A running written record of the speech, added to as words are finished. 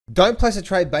Don't place a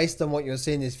trade based on what you'll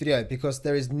see in this video because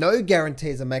there is no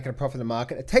guarantees of making a profit in the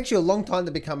market. It takes you a long time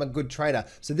to become a good trader.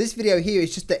 So this video here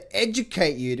is just to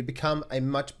educate you to become a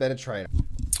much better trader.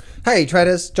 Hey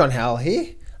traders, John Howell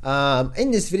here.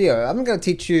 In this video, I'm going to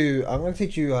teach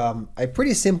you a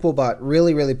pretty simple but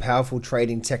really powerful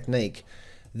trading technique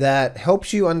that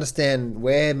helps you understand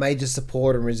where major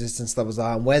support and resistance levels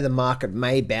are and where the market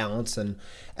may bounce and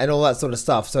all that sort of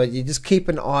stuff. So you just keep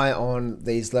an eye on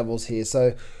these levels here.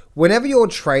 So whenever you're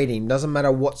trading, doesn't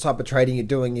matter what type of trading you're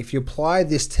doing, if you apply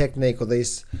this technique or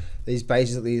these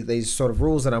sort of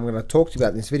rules that I'm going to talk to you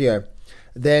about in this video,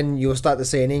 then you'll start to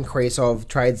see an increase of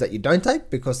trades that you don't take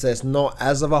because there's not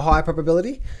as of a high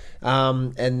probability.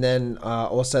 And then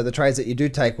also the trades that you do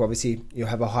take, well, obviously you'll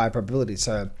have a higher probability.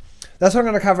 So that's what I'm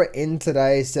going to cover in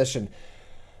today's session.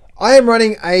 I am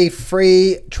running a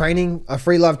free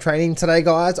live training today,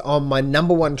 guys, on my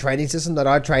 #1 trading system that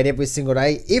I trade every single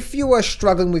day. If you are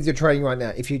struggling with your trading right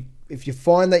now, if you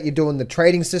find that you're doing the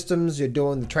trading systems, you're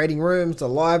doing the trading rooms, the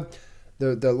live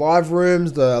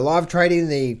rooms, the live trading,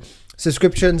 the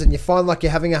subscriptions, and you find like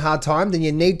you're having a hard time, then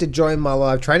you need to join my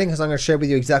live training because I'm going to share with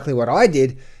you exactly what I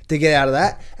did to get out of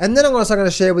that. And then I'm also going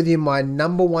to share with you my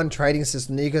 #1 trading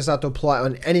system that you can start to apply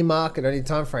on any market, any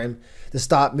time frame to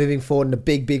start moving forward in a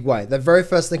big way. The very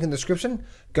first link in the description,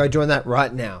 go join that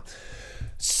right now.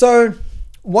 So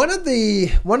one of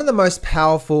the most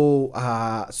powerful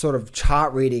sort of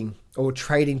chart reading or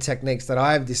trading techniques that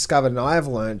I have discovered and I have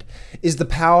learned is the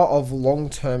power of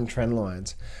long-term trend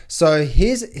lines. So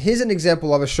here's an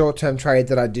example of a short-term trade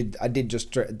that I did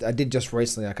just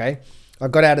recently. Okay, I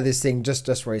got out of this thing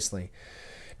just recently.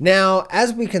 Now,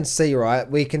 as we can see, right,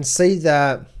 we can see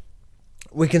that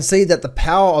the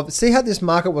power of, see how this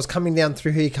market was coming down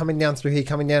through here, coming down,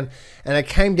 and it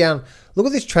came down. Look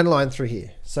at this trend line through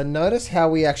here. So notice how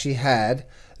we actually had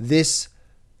this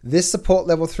support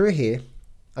level through here.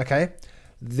 Okay,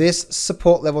 this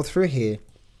support level through here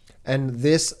and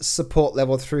this support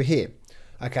level through here.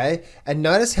 Okay, and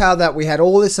notice how that we had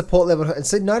all this support level, and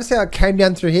so notice how it came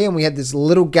down through here and we had this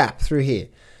little gap through here.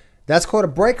 That's called a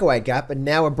breakaway gap, and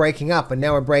now we're breaking up,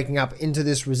 into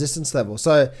this resistance level.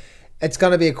 So it's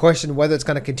going to be a question whether it's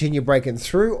going to continue breaking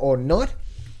through or not.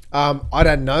 I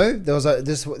don't know.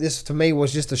 This to me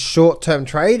was just a short-term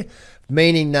trade,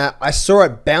 meaning that I saw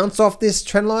it bounce off this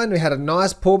trend line. We had a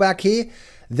nice pullback here.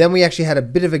 Then we actually had a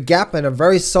bit of a gap and a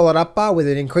very solid up bar with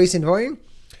an increase in volume.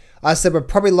 I said we're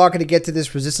probably likely to get to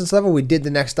this resistance level. We did the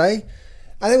next day.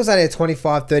 I think it was only a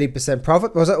 25-30%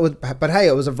 profit, but hey,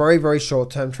 it was a very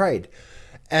short-term trade.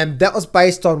 And that was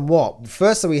based on what?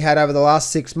 Firstly, we had over the last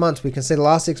 6 months, we can see the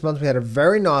last 6 months we had a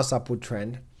very nice upward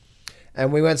trend.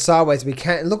 And we went sideways. We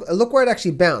can't look where it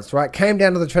actually bounced, right? Came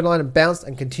down to the trend line and bounced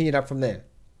and continued up from there.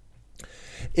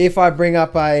 If I bring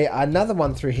up another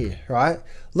one through here, right?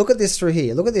 Look at this through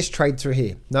here. Look at this trade through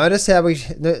here. Notice how we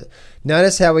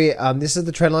this is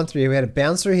the trend line through here. We had a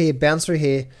bounce through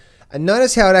here, and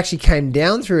notice how it actually came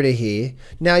down through to here.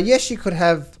 Now, yes, you could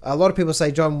have, a lot of people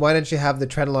say, John, why don't you have the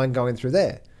trend line going through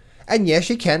there? And yes,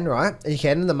 you can, right? You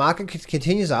can, and the market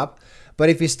continues up. But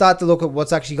if you start to look at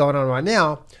what's actually going on right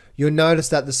now, you'll notice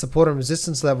that the support and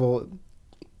resistance level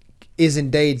is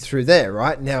indeed through there,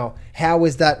 right? Now, how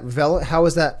is that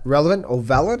relevant or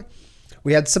valid?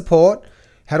 We had support,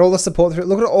 had all the support through.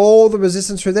 Look at all the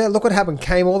resistance through there. Look what happened.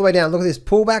 Came all the way down. Look at this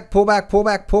pullback.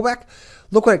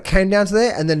 Look what it came down to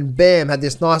there, and then bam, had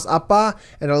this nice up bar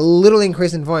and a little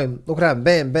increase in volume. Look what happened.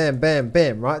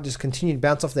 Bam, right? Just continued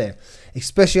bounce off there,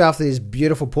 especially after this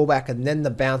beautiful pullback and then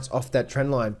the bounce off that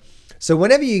trend line. So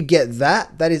whenever you get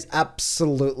that is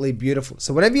absolutely beautiful.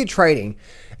 So whenever you're trading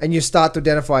and you start to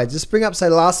identify, just bring up, say,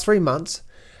 the last 3 months,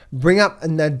 bring up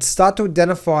and then start to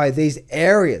identify these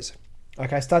areas.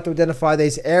 Okay, start to identify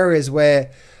these areas where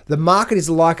the market is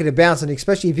likely to bounce, and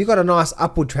especially if you've got a nice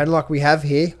upward trend like we have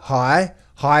here, high,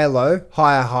 higher low,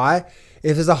 higher high.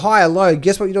 If there's a higher low,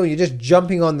 guess what you're doing? You're just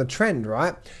jumping on the trend,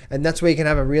 right? And that's where you can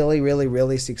have a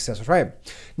really successful trade.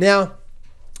 Now,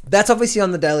 that's obviously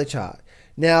on the daily chart.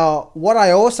 Now, what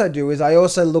I also do is I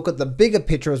also look at the bigger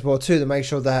picture as well too to make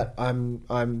sure that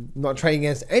I'm not trading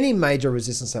against any major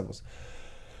resistance levels.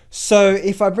 So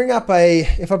if I bring up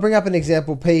an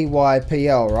example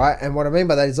PYPL, right? And what I mean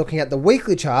by that is looking at the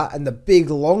weekly chart and the big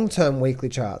long-term weekly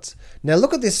charts. Now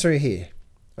look at this through here.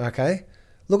 Okay?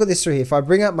 Look at this through here. If I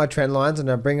bring up my trend lines and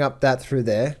I bring up that through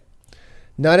there,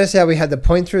 notice how we had the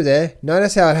point through there.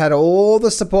 Notice how it had all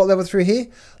the support level through here.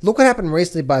 Look what happened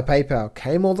recently by PayPal.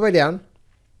 Came all the way down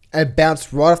and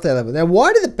bounced right off that level. Now,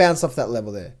 why did it bounce off that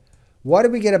level there? Why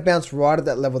did we get a bounce right at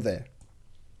that level there?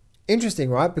 Interesting,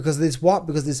 right? Because there's what?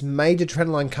 Because this major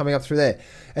trend line coming up through there.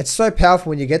 It's so powerful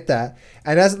when you get that.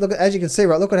 And as you can see,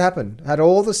 right, look what happened. Had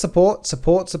all the support.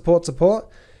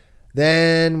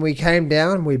 Then we came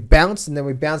down, we bounced, and then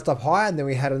we bounced up higher, and then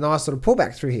we had a nice little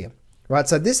pullback through here, right?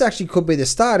 So this actually could be the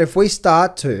start. If we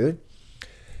start to,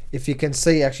 if you can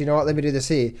see, actually, you know what? Let me do this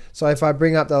here. So if I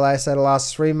bring up the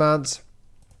last 3 months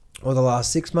or the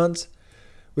last 6 months,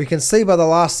 we can see by the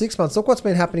last 6 months, look what's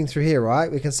been happening through here,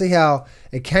 right? We can see how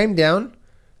it came down.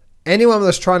 Anyone that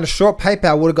was trying to short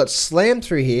PayPal would have got slammed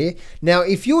through here. Now,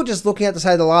 if you were just looking at,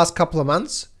 say, the last couple of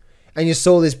months and you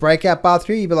saw this breakout bar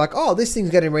through, you'd be like, oh, this thing's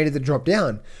getting ready to drop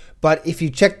down. But if you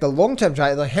check the long-term chart,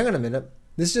 you're like, hang on a minute.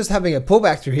 This is just having a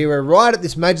pullback through here. We're right at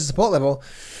this major support level.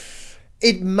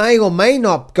 It may or may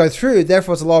not go through.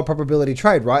 Therefore, it's a lower probability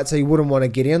trade, right? So you wouldn't want to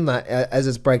get in that as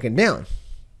it's breaking down.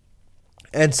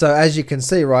 And so as you can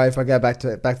see, right, if I go back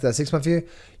to that 6 month view,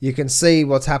 you can see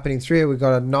what's happening through here. We've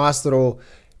got a nice little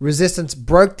resistance,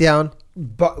 broke down,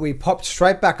 but we popped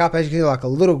straight back up. As you can see, like a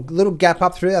little gap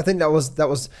up through. I think that was,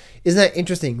 isn't that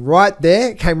interesting? Right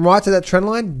there, came right to that trend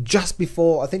line just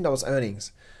before, I think that was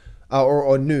earnings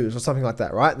or news or something like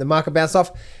that, right? The market bounced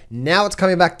off. Now it's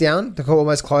coming back down to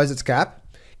almost close its gap.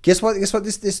 Guess what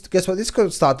this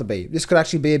could start to be? This could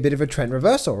actually be a bit of a trend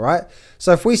reversal, right?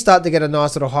 So if we start to get a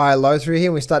nice little higher low through here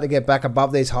and we start to get back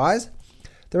above these highs,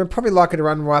 then we're probably likely to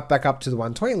run right back up to the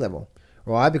 120 level,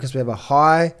 right? Because we have a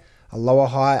high, a lower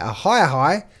high, a higher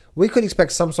high. We could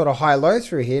expect some sort of high low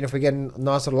through here. And if we get a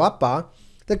nice little up bar,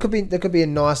 there could be a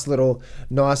nice little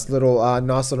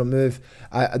move.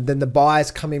 Then the buyers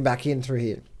coming back in through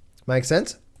here. Make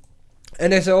sense?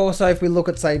 And there's also, if we look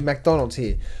at, say, McDonald's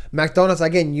here. McDonald's,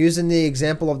 again, using the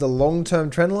example of the long-term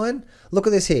trend line. Look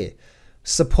at this here.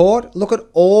 Support. Look at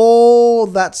all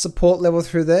that support level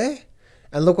through there.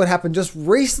 And look what happened just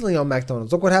recently on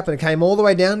McDonald's. Look what happened. It came all the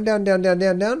way down.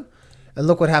 And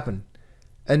look what happened.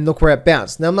 And look where it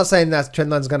bounced. Now, I'm not saying that trend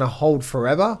line is going to hold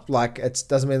forever. Like, it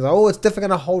doesn't mean, like, oh, it's definitely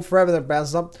going to hold forever. That it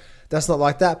bounces up. That's not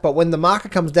like that. But when the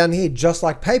market comes down here, just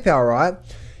like PayPal, right?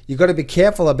 You've got to be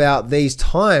careful about these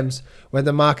times when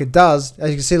the market does. As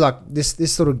you can see, like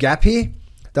this little gap here,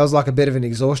 that was like a bit of an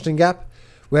exhaustion gap.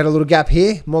 We had a little gap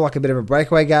here, more like a bit of a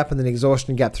breakaway gap, and then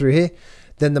exhaustion gap through here.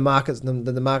 Then the market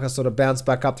sort of bounced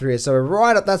back up through here. So we're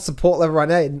right at that support level right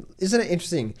now. Isn't it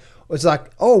interesting? It's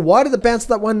like, oh, why did it bounce to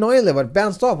that 190 level? It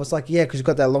bounced off. It's like, yeah, because you've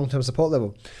got that long-term support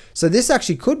level. So this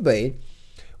actually could be,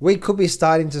 we could be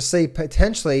starting to see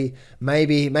potentially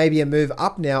maybe a move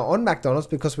up now on McDonald's,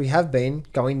 because we have been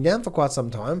going down for quite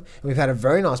some time and we've had a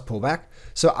very nice pullback.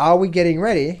 So are we getting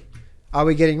ready? Are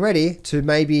we getting ready to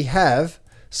maybe have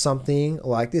something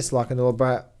like this, like a little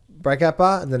breakout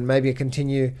bar, and then maybe a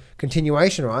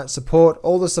continuation, right? Support,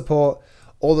 all the support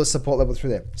level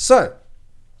through there. So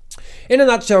in a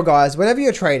nutshell, guys, whenever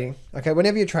you're trading,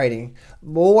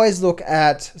 always look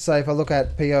at, say if I look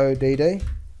at PODD,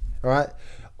 all right?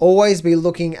 Always be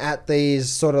looking at these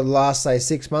sort of last, say,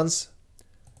 6 months,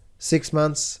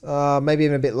 maybe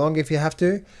even a bit longer if you have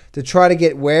to try to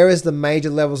get where is the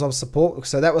major levels of support.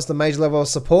 So that was the major level of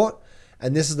support,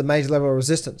 and this is the major level of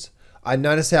resistance. I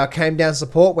noticed how it came down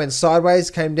support, went sideways,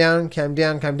 came down, and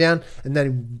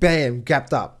then bam,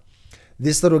 gapped up.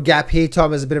 This little gap here,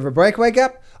 Tom, is a bit of a breakaway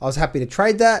gap. I was happy to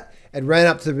trade that. It ran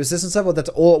up to the resistance level. That's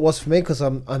all it was for me, because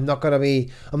I'm not going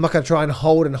to try and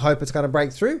hold and hope it's going to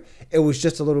break through. It was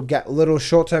just a little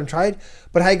short-term trade.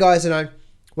 But hey, guys,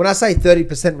 when I say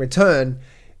 30% return,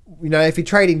 if you're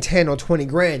trading 10 or 20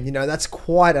 grand, that's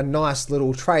quite a nice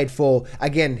little trade for,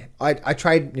 again, I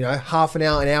trade, half an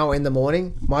hour in the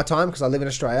morning, my time, because I live in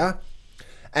Australia.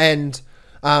 And,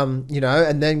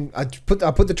 and then I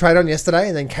put the trade on yesterday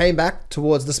and then came back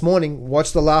towards this morning,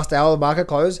 watched the last hour of the market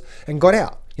close and got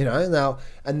out, now,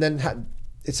 and then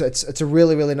it's a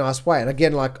really, really nice way. And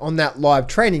again, like on that live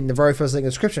training, the very first link in the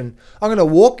description, I'm going to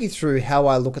walk you through how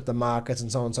I look at the markets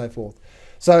and so on and so forth.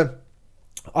 So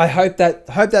I hope that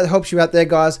helps you out there,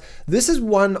 guys. This is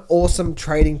one awesome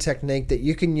trading technique that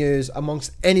you can use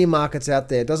amongst any markets out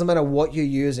there. It doesn't matter what you're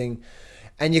using,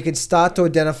 and you can start to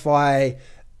identify.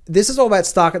 This is all about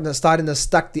starting to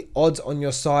stack the odds on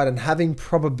your side and having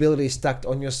probability stacked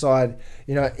on your side,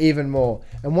 even more.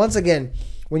 And once again,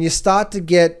 when you start to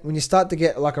get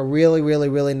like a really, really,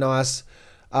 really nice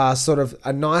sort of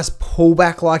a nice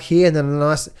pullback like here, and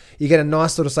then you get a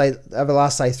nice sort of, say, over the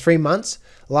last, say, 3 months.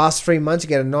 Last 3 months, you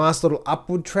get a nice little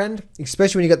upward trend,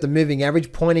 especially when you got the moving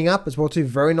average pointing up as well too,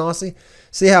 very nicely.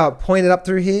 See how it pointed up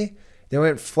through here? Then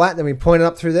went flat, then we pointed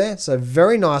up through there. So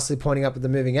very nicely pointing up with the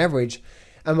moving average.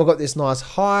 And we've got this nice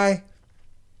high,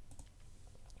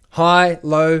 High,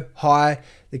 low, high.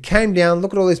 It came down.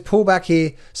 Look at all this pullback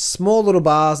here, small little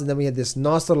bars, and then we had this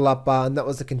nice little up bar, and that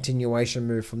was the continuation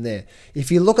move from there.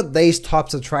 If you look at these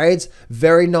types of trades,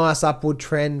 very nice upward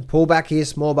trend, pullback here,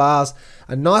 small bars,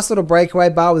 a nice little breakaway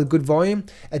bar with good volume.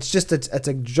 It's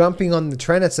a jumping on the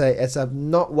trend. It's a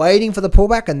not waiting for the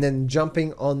pullback and then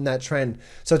jumping on that trend.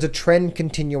 So it's a trend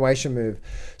continuation move.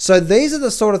 So these are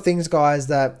the sort of things, guys,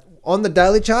 that on the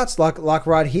daily charts, like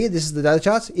right here, this is the daily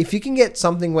charts. If you can get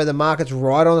something where the market's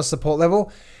right on a support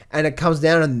level and it comes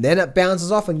down and then it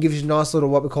bounces off and gives you a nice little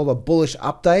what we call a bullish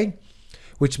update,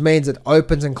 which means it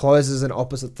opens and closes in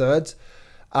opposite thirds,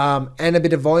 and a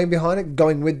bit of volume behind it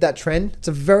going with that trend, it's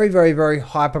a very, very, very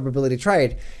high probability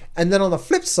trade. And then on the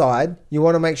flip side, you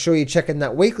want to make sure you're checking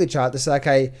that weekly chart to say,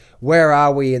 okay, where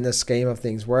are we in the scheme of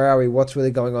things? Where are we? What's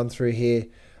really going on through here?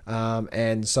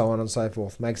 And so on and so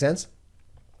forth. Make sense?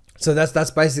 So that's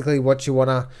basically what you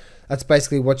wanna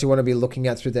be looking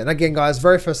at through there. And again, guys,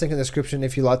 very first link in the description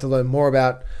if you'd like to learn more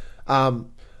about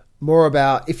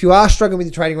if you are struggling with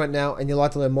your trading right now and you'd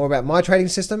like to learn more about my trading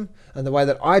system and the way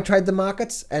that I trade the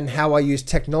markets and how I use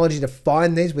technology to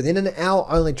find these within an hour,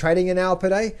 only trading an hour per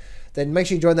day, then make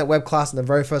sure you join that web class in the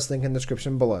very first link in the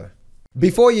description below.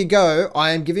 Before you go,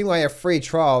 I am giving away a free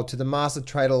trial to the Master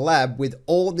Trader Lab with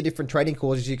all the different trading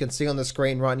courses you can see on the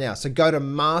screen right now. So go to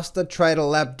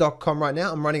mastertraderlab.com right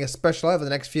now. I'm running a special over the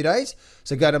next few days.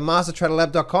 So go to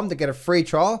mastertraderlab.com to get a free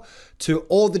trial to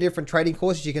all the different trading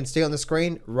courses you can see on the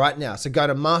screen right now. So go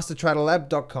to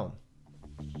mastertraderlab.com.